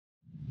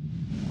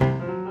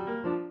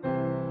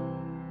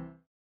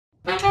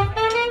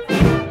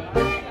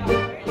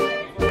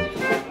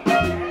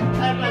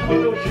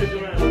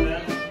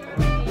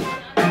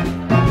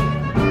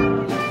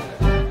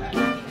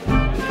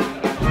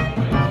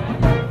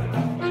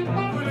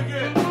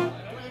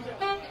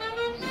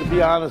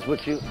be honest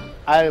with you,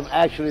 I am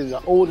actually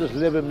the oldest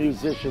living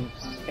musician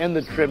in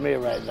the Treme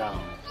right now.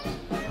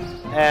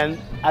 And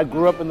I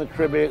grew up in the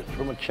Treme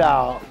from a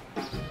child,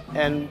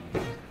 and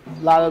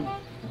a lot of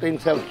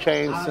things have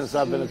changed since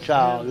I've been a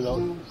child, you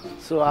know.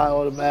 So I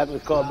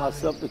automatically call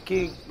myself the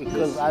king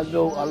because I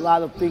know a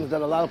lot of things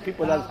that a lot of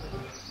people that's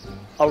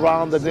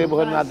around the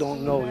neighborhood and I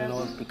don't know, you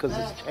know, because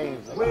it's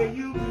changed a lot. Where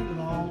you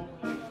belong,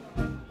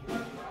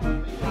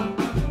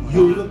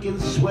 you looking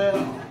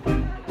swell,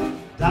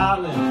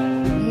 darling.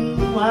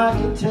 I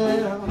can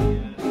tell,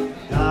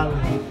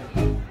 darling.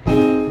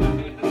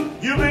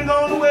 You've been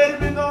going away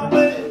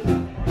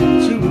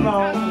too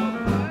long.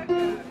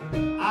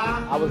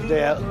 I was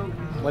there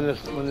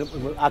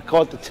when I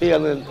caught the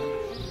tail end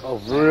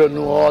of real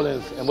New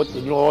Orleans and what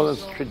the New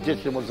Orleans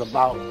tradition was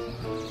about.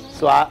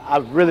 So I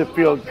really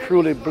feel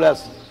truly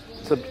blessed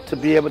to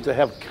be able to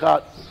have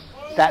caught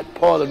that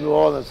part of New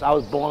Orleans. I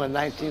was born in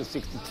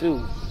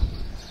 1962,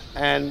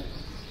 and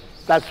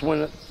that's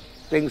when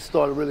things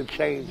started really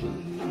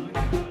changing.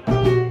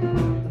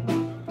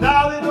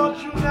 Darling, don't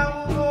you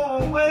never go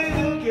away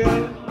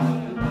again.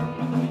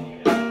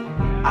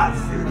 I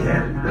said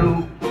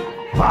hello,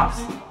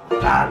 Pops,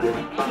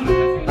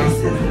 darling. This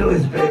is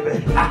Louis,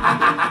 baby.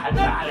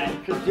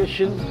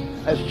 Tradition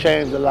has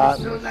changed a lot.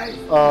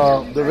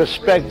 The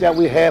respect that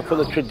we had for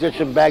the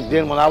tradition back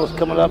then when I was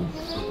coming up,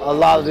 a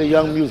lot of the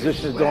young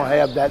musicians don't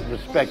have that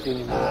respect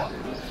anymore.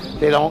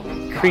 They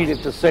don't treat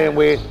it the same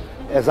way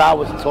as I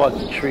was taught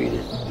to treat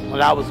it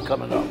when I was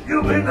coming up.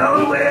 You've been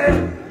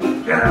away,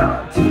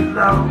 girl, too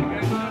long.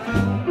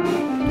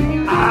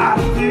 I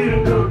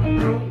feel the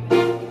room,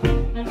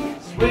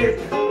 sweet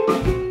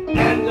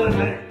and the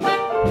man,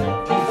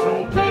 keeps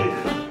on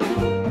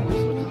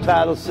playing. The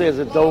title says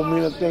it don't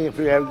mean a thing if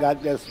you haven't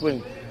got that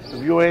swing.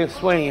 If you ain't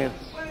swinging,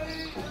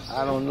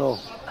 I don't know.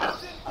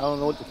 I don't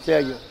know what to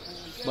tell you,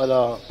 but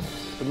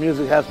the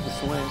music has to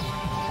swing.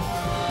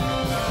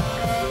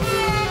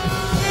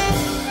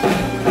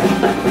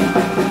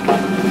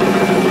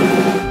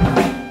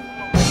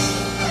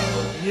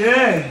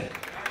 Yeah.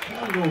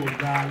 Hello,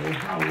 darling.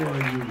 How are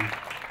you?